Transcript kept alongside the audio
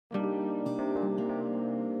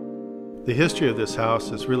The history of this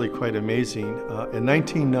house is really quite amazing. In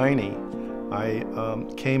 1990,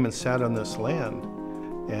 I came and sat on this land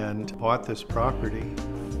and bought this property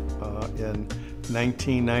in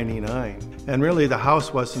 1999. And really the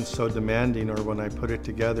house wasn't so demanding, or when I put it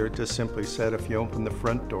together, it just simply said if you open the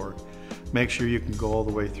front door, make sure you can go all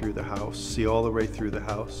the way through the house, see all the way through the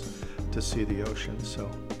house to see the ocean. So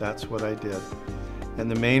that's what I did.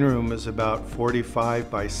 And the main room is about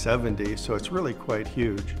 45 by 70, so it's really quite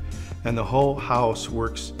huge. And the whole house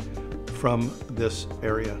works from this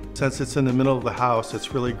area. Since it's in the middle of the house,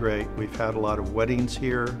 it's really great. We've had a lot of weddings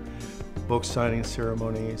here, book signing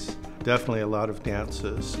ceremonies, definitely a lot of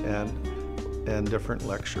dances and different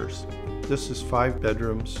lectures. This is 5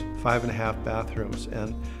 bedrooms, 5.5 bathrooms,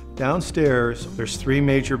 and downstairs there's 3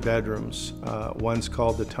 major bedrooms. One's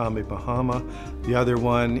called the Tommy Bahama, the other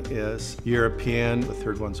one is European, the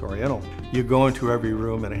third one's Oriental. You go into every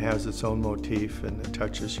room and it has its own motif and it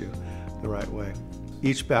touches you the right way.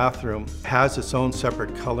 Each bathroom has its own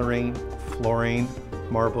separate coloring, flooring,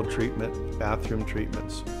 marble treatment, bathroom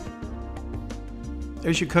treatments.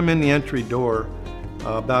 As you come in the entry door,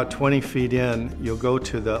 about 20 feet in, you'll go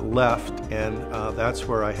to the left, and that's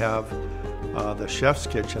where I have the chef's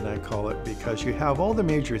kitchen, I call it, because you have all the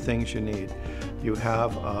major things you need. You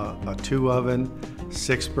have a 2-oven,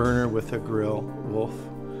 6-burner with a grill, Wolf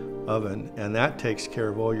oven, and that takes care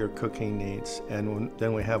of all your cooking needs. And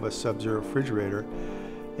then we have a Sub-Zero refrigerator,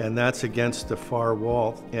 and that's against the far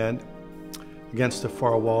wall. And against the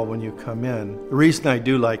far wall when you come in. The reason I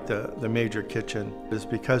do like the major kitchen is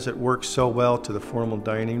because it works so well to the formal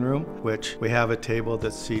dining room, which we have a table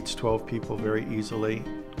that seats 12 people very easily,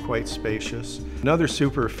 quite spacious. Another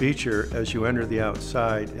super feature as you enter the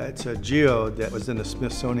outside, it's a geode that was in the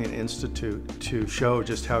Smithsonian Institute to show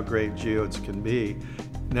just how great geodes can be.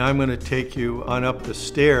 Now I'm going to take you on up the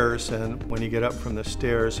stairs, and when you get up from the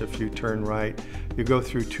stairs, if you turn right, you go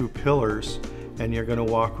through 2 pillars, and you're going to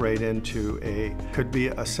walk right into could be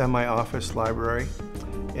a semi-office library.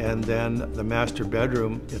 And then the master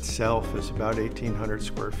bedroom itself is about 1,800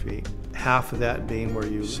 square feet. Half of that being where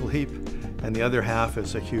you sleep, and the other half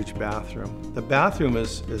is a huge bathroom. The bathroom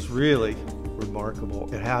is really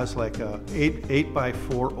remarkable. It has like a 8 by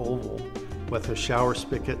 4 oval with a shower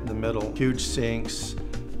spigot in the middle, huge sinks,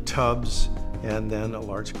 tubs, and then a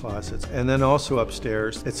large closet. And then also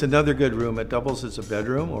upstairs, it's another good room. It doubles as a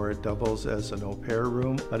bedroom, or it doubles as an au pair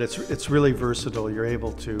room, but it's really versatile. You're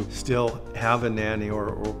able to still have a nanny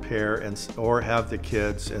or au pair, or have the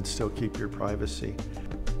kids and still keep your privacy.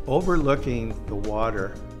 Overlooking the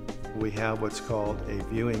water, we have what's called a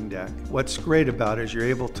viewing deck. What's great about it is you're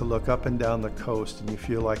able to look up and down the coast, and you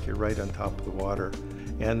feel like you're right on top of the water.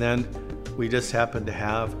 And then we just happen to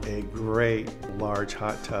have a great large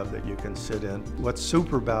hot tub that you can sit in. What's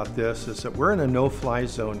super about this is that we're in a no-fly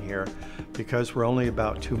zone here because we're only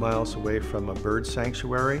about 2 miles away from a bird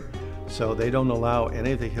sanctuary. So they don't allow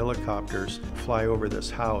any of the helicopters fly over this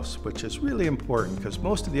house, which is really important because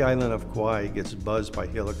most of the island of Kauai gets buzzed by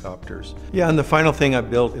helicopters. Yeah, and the final thing I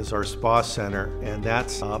built is our spa center, and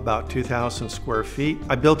that's about 2,000 square feet.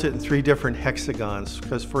 I built it in 3 different hexagons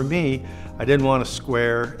because for me, I didn't want a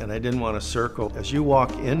square and I didn't want a circle. As you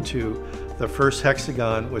walk into the first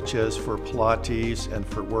hexagon, which is for Pilates and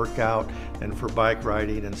for workout and for bike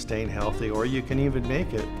riding and staying healthy, or you can even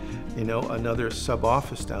make it, you know, another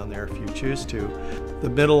sub-office down there if you choose to. The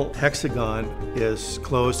middle hexagon is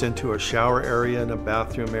closed into a shower area and a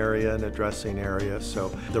bathroom area and a dressing area. So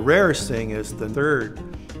the rarest thing is the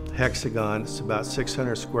 3rd hexagon. It's about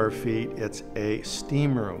 600 square feet. It's a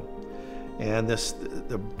steam room. And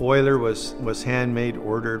the boiler was handmade,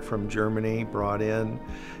 ordered from Germany, brought in,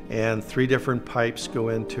 and 3 different pipes go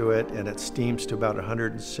into it, and it steams to about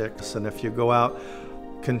 106. And if you go out,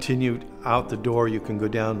 continue out the door, you can go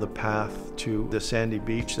down the path to the sandy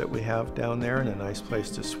beach that we have down there, and a nice place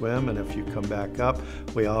to swim. And if you come back up,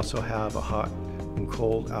 we also have a hot and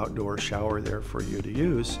cold outdoor shower there for you to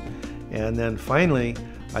use. And then finally,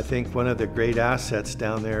 I think one of the great assets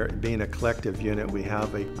down there, being a collective unit, we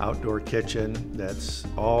have an outdoor kitchen that's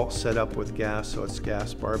all set up with gas, so it's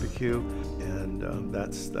gas barbecue, and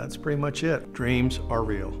that's pretty much it. Dreams are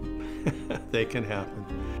real. They can happen.